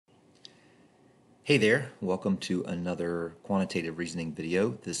Hey there, welcome to another quantitative reasoning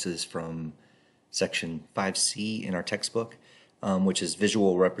video. This is from section 5C in our textbook, which is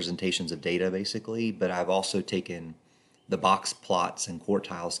visual representations of data basically, but I've also taken the box plots and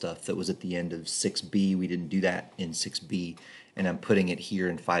quartile stuff that was at the end of 6B. We didn't do that in 6B, and I'm putting it here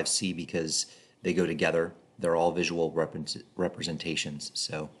in 5C because they go together. They're all visual representations.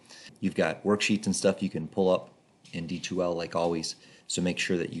 So you've got worksheets and stuff you can pull up in D2L like always. So make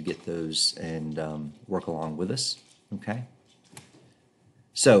sure that you get those and work along with us, okay?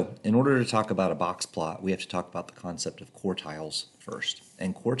 So in order to talk about a box plot, we have to talk about the concept of quartiles first.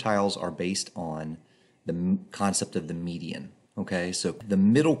 And quartiles are based on the concept of the median, okay? So the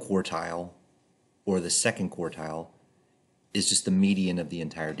middle quartile or the second quartile is just the median of the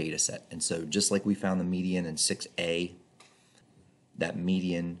entire data set. And so just like we found the median in 6A, that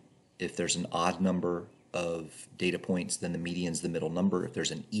median, if there's an odd number of data points, then the median is the middle number. If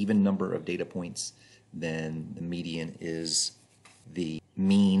there's an even number of data points, then the median is the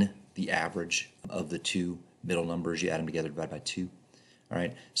mean, the average of the two middle numbers. You add them together, divide by 2. All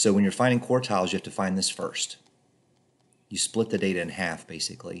right, so when you're finding quartiles, you have to find this first. You split the data in half,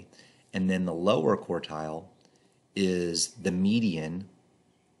 basically, and then the lower quartile is the median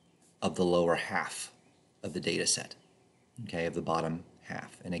of the lower half of the data set, okay, of the bottom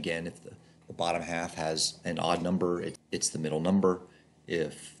half. And again, if the bottom half has an odd number, it's the middle number.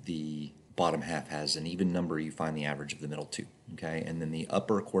 If the bottom half has an even number, you find the average of the middle two. Okay, and then the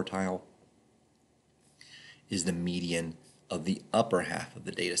upper quartile is the median of the upper half of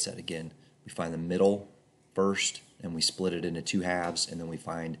the data set. Again, we find the middle first, and we split it into 2 halves, and then we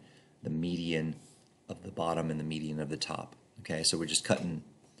find the median of the bottom and the median of the top. Okay, so we're just cutting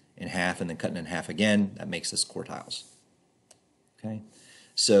in half and then cutting in half again. That makes us quartiles. Okay.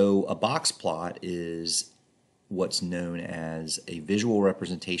 So a box plot is what's known as a visual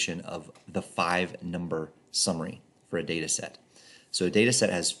representation of the 5-number summary for a data set. So a data set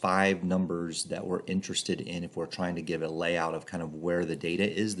has 5 numbers that we're interested in if we're trying to give a layout of kind of where the data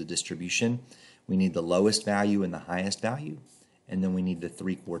is, the distribution. We need the lowest value and the highest value, and then we need the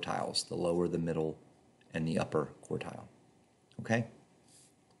 3 quartiles, the lower, the middle, and the upper quartile. Okay?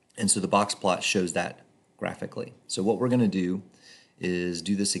 And so the box plot shows that graphically. So what we're going to do is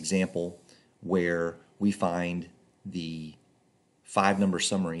do this example where we find the 5-number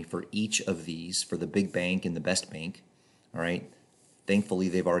summary for each of these for the big bank and the best bank. All right. Thankfully,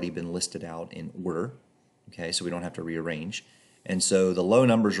 they've already been listed out in order. Okay, so we don't have to rearrange. And so the low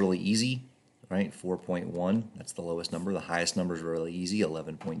number is really easy, right? 4.1, that's the lowest number. The highest number is really easy,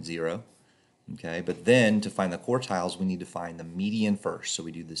 11.0. Okay, but then to find the quartiles, we need to find the median first. So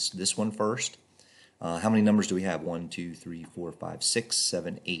we do this one first. How many numbers do we have? 1, 2, 3, 4, 5, 6,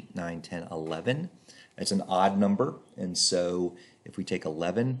 7, 8, 9, 10, 11. It's an odd number, and so if we take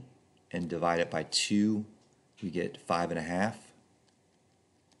 11 and divide it by 2, we get 5.5.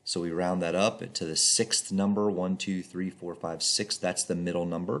 So we round that up to the 6th number, 1, 2, 3, 4, 5, 6. That's the middle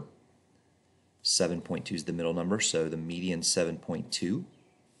number. 7.2 is the middle number, so the median 7.2.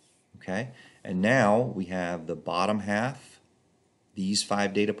 Okay, and now we have the bottom half, these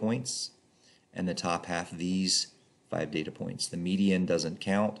 5 data points, and the top half, these 5 data points. The median doesn't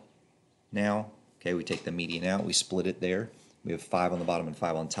count now. Okay, we take the median out, we split it there. We have 5 on the bottom and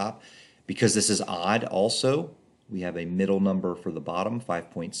 5 on top. Because this is odd also, we have a middle number for the bottom,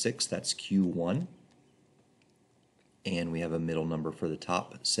 5.6, that's Q1. And we have a middle number for the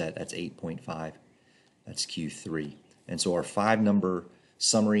top set, that's 8.5, that's Q3. And so our 5-number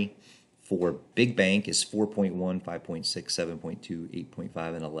summary for big bank is 4.1, 5.6, 7.2,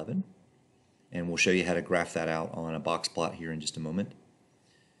 8.5, and 11. And we'll show you how to graph that out on a box plot here in just a moment.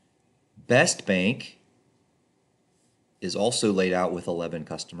 Best bank is also laid out with 11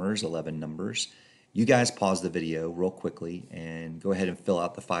 customers, 11 numbers. You guys pause the video real quickly and go ahead and fill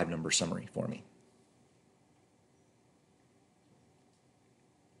out the 5-number summary for me.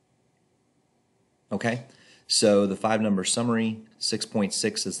 Okay, so the 5-number summary,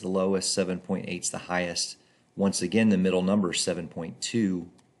 6.6 is the lowest, 7.8 is the highest. Once again, the middle number is 7.2.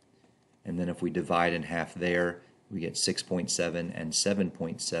 And then if we divide in half there, we get 6.7 and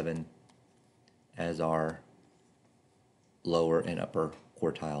 7.7 as our lower and upper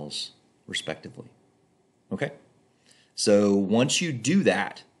quartiles, respectively. Okay? So once you do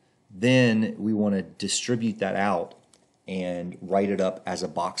that, then we want to distribute that out and write it up as a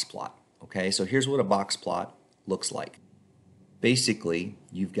box plot. Okay? So here's what a box plot looks like. Basically,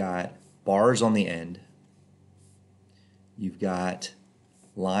 you've got bars on the end. You've got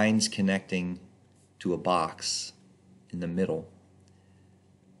lines connecting to a box in the middle,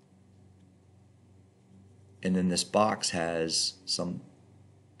 and then this box has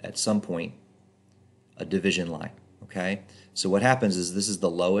at some point a division line. Okay, so what happens is this is the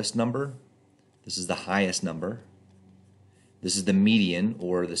lowest number, this is the highest number, this is the median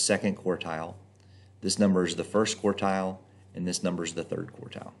or the second quartile, this number is the first quartile, and this number is the third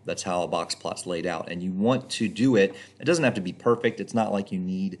quartile. That's how a box plot's laid out. And you want to do it, it doesn't have to be perfect. It's not like you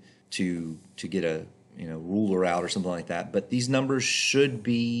need to get a ruler out or something like that, but these numbers should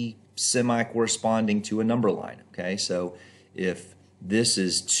be semi-corresponding to a number line. Okay, so if this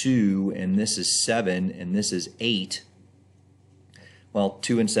is 2 and this is 7 and this is 8, well,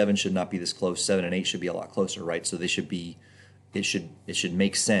 2 and 7 should not be this close. 7 and 8 should be a lot closer, right? So they should be, it should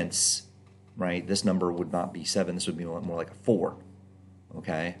make sense, right? This number would not be 7. This would be more like a 4.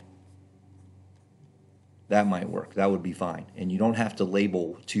 Okay, that might work. That would be fine. And you don't have to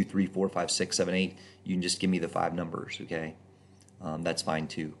label 2, 3, 4, 5, 6, 7, 8. You can just give me the 5 numbers. Okay, that's fine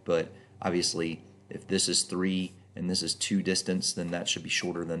too. But obviously, if this is 3 and this is 2 distance, then that should be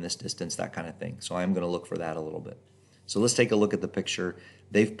shorter than this distance, that kind of thing. So I'm going to look for that a little bit. So let's take a look at the picture.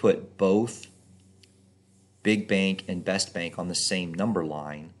 They've put both Big Bank and Best Bank on the same number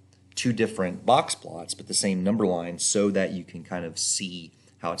line, 2 different box plots, but the same number line, so that you can kind of see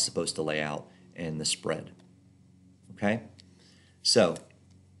how it's supposed to lay out and the spread. Okay, so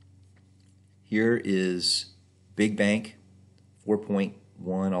here is Big Bank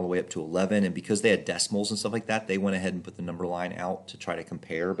 4.1 all the way up to 11, and because they had decimals and stuff like that, they went ahead and put the number line out to try to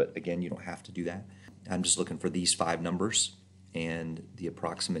compare, but again, you don't have to do that. I'm just looking for these 5 numbers and the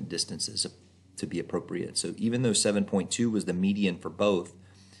approximate distances to be appropriate. So even though 7.2 was the median for both,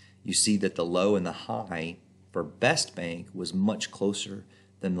 you see that the low and the high for Best Bank was much closer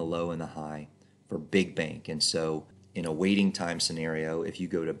than the low and the high for Big Bank. And so in a waiting time scenario, if you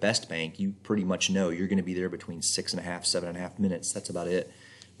go to Best Bank, you pretty much know you're going to be there between 6.5, 7.5 minutes. That's about it.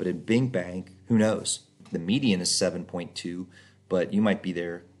 But in Big Bank, who knows? The median is 7.2, but you might be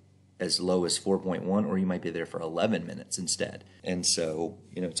there as low as 4.1, or you might be there for 11 minutes instead. And so,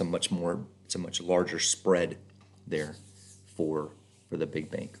 it's a much larger spread there for the Big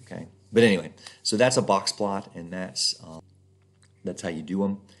Bank. Okay, but anyway, so that's a box plot, and that's how you do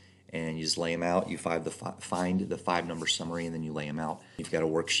them. And you just lay them out. You find the 5 number summary, and then you lay them out. You've got a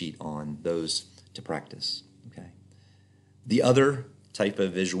worksheet on those to practice. Okay. The other type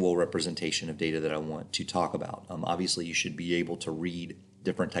of visual representation of data that I want to talk about. Obviously, you should be able to read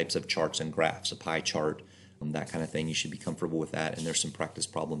different types of charts and graphs, a pie chart, that kind of thing. You should be comfortable with that, and there's some practice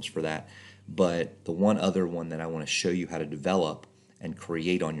problems for that. But the one other one that I want to show you how to develop and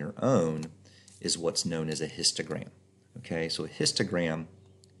create on your own is what's known as a histogram. Okay, so a histogram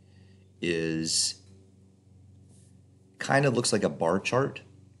is kind of looks like a bar chart,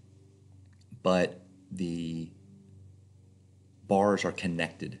 but the bars are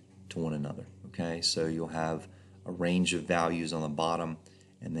connected to one another. Okay, so you'll have a range of values on the bottom,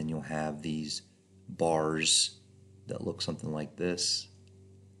 and then you'll have these bars that look something like this,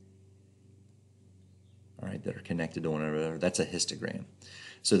 all right, that are connected to one another. That's a histogram.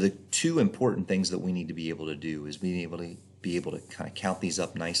 So the 2 important things that we need to be able to do is be able to kind of count these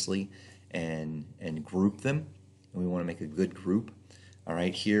up nicely and group them. And we want to make a good group. All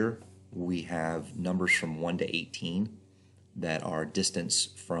right, here we have numbers from 1 to 18 that are distance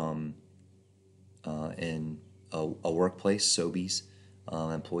from in a workplace, Sobeys.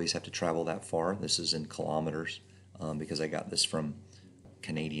 Employees have to travel that far. This is in kilometers because I got this from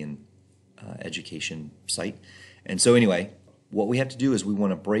Canadian education site. And so anyway, what we have to do is we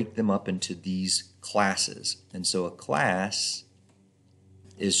want to break them up into these classes. And so a class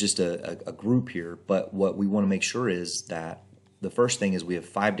is just a group here, but what we want to make sure is that the first thing is we have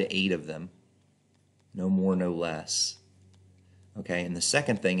 5 to 8 of them, no more, no less. Okay, and the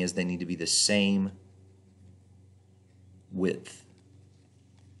second thing is they need to be the same width.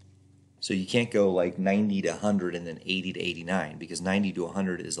 So you can't go like 90 to 100 and then 80 to 89, because 90 to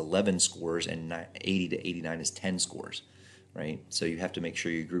 100 is 11 scores and 80 to 89 is 10 scores, right? So you have to make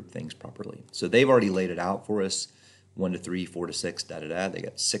sure you group things properly. So they've already laid it out for us, 1 to 3, 4 to 6, da-da-da. They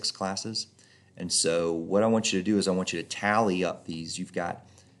got 6 classes. And so what I want you to do is I want you to tally up these. You've got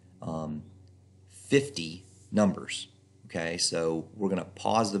 50 numbers. Okay, so we're going to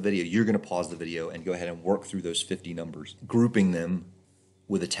pause the video. You're going to pause the video and go ahead and work through those 50 numbers, grouping them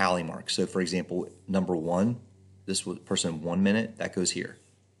with a tally mark. So for example, number 1, this person 1 minute, that goes here.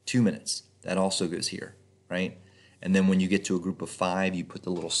 2 minutes, that also goes here, right? And then when you get to a group of 5, you put the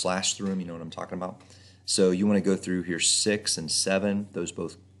little slash through them, you know what I'm talking about? So you want to go through here 6 and 7, those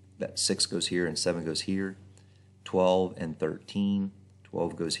both, that 6 goes here and 7 goes here. 12 and 13,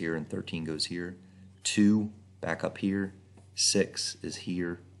 12 goes here and 13 goes here. 2, back up here. 6 is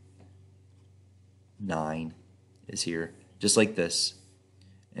here. 9 is here. Just like this.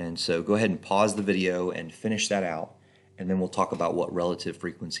 And so go ahead and pause the video and finish that out, and then we'll talk about what relative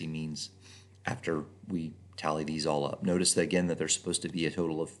frequency means after we tally these all up. Notice that again that there's supposed to be a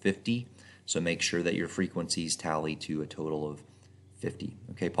total of 50, so make sure that your frequencies tally to a total of 50.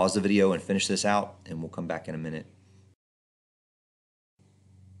 Okay, pause the video and finish this out, and we'll come back in a minute.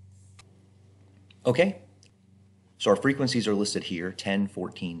 Okay, so our frequencies are listed here: 10,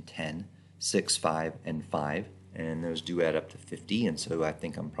 14, 10, 6, 5, and 5. And those do add up to 50, and so I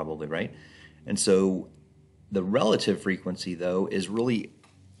think I'm probably right. And so the relative frequency, though, is really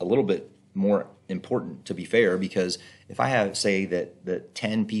a little bit more important, to be fair, because if I have, say, that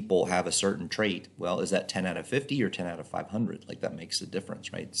 10 people have a certain trait, well, is that 10 out of 50 or 10 out of 500? Like, that makes a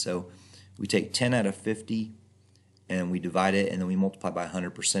difference, right? So we take 10 out of 50 and we divide it, and then we multiply by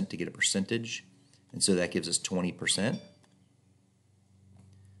 100% to get a percentage, and so that gives us 20%.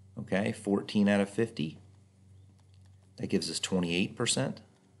 Okay, 14 out of 50. That gives us 28%.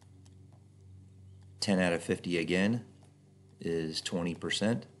 10 out of 50 again is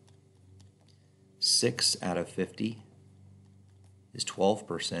 20%. 6 out of 50 is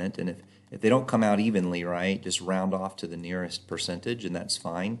 12%. And if they don't come out evenly, right, just round off to the nearest percentage, and that's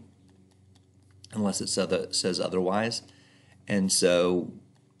fine, unless it says otherwise. And so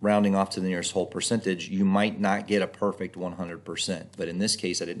rounding off to the nearest whole percentage, you might not get a perfect 100%. But in this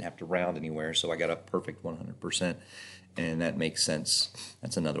case, I didn't have to round anywhere, so I got a perfect 100%. And that makes sense.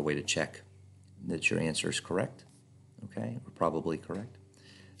 That's another way to check that your answer is correct. Okay, or probably correct.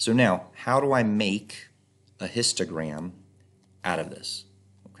 So now, how do I make a histogram out of this?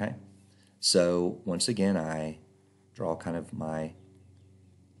 Okay, so once again, I draw kind of my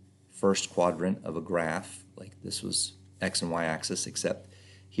first quadrant of a graph, like this was X and Y axis, except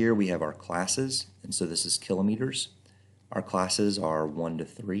here we have our classes, and so this is kilometers. Our classes are 1 to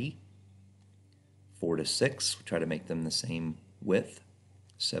 3. 4 to 6, we try to make them the same width.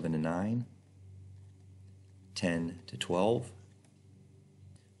 7 to 9, 10 to 12,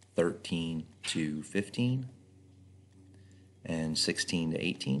 13 to 15, and 16 to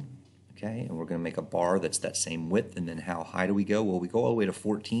 18. Okay, and we're going to make a bar that's that same width. And then how high do we go? Well, we go all the way to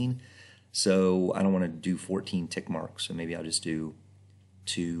 14, so I don't want to do 14 tick marks, so maybe I'll just do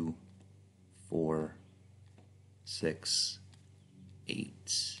 2, 4, 6,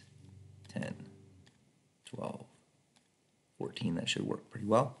 8, 10, 12, 14, that should work pretty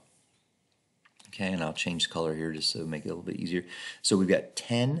well. Okay, and I'll change color here just to make it a little bit easier. So we've got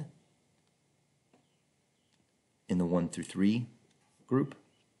 10 in the 1 through 3 group.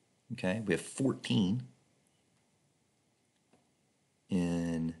 Okay, we have 14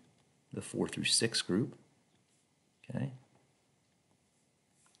 in the 4 through 6 group. Okay,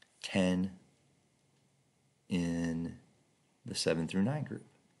 10 in the 7 through 9 group.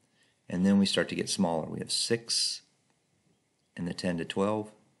 And then we start to get smaller. We have 6 in the 10 to 12,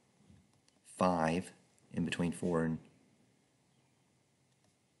 5 in between 4 and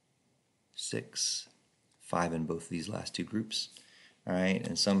 6, 5 in both of these last two groups. All right,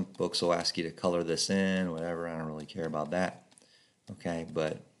 and some books will ask you to color this in, whatever. I don't really care about that. Okay,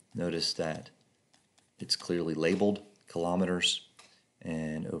 but notice that it's clearly labeled kilometers,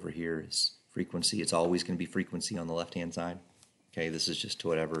 and over here is frequency. It's always going to be frequency on the left-hand side. Okay, this is just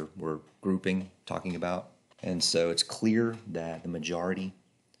whatever we're grouping, talking about. And so it's clear that the majority,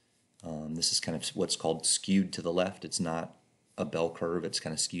 this is kind of what's called skewed to the left. It's not a bell curve, it's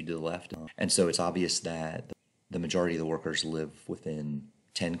kind of skewed to the left. And so it's obvious that the majority of the workers live within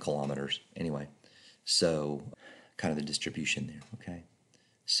 10 kilometers anyway. So kind of the distribution there, okay?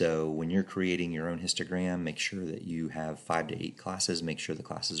 So when you're creating your own histogram, make sure that you have 5 to 8 classes. Make sure the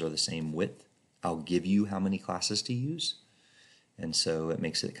classes are the same width. I'll give you how many classes to use. And so it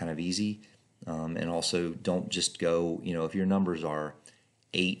makes it kind of easy. And also don't just go, you know, if your numbers are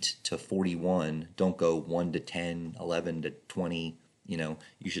 8 to 41, don't go 1 to 10, 11 to 20. You know,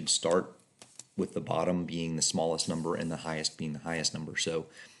 you should start with the bottom being the smallest number and the highest being the highest number. So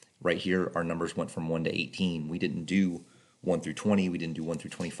right here, our numbers went from 1 to 18. We didn't do 1 through 20. We didn't do 1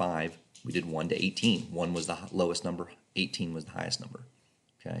 through 25. We did 1 to 18. 1 was the lowest number. 18 was the highest number.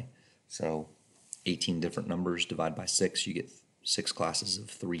 Okay, so 18 different numbers divided by 6, you get 6 classes of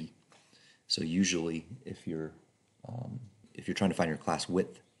 3. So usually, if you're trying to find your class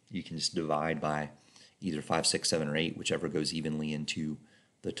width, you can just divide by either 5, 6, 7, or 8, whichever goes evenly into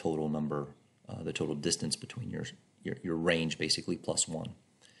the total number, the total distance between your range, basically, plus 1.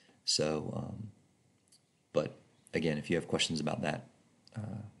 So, but again, if you have questions about that,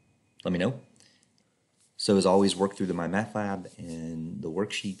 let me know. So as always, work through the My Math Lab and the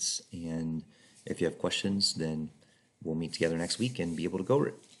worksheets, and if you have questions, then we'll meet together next week and be able to go over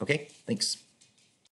it. Okay, thanks.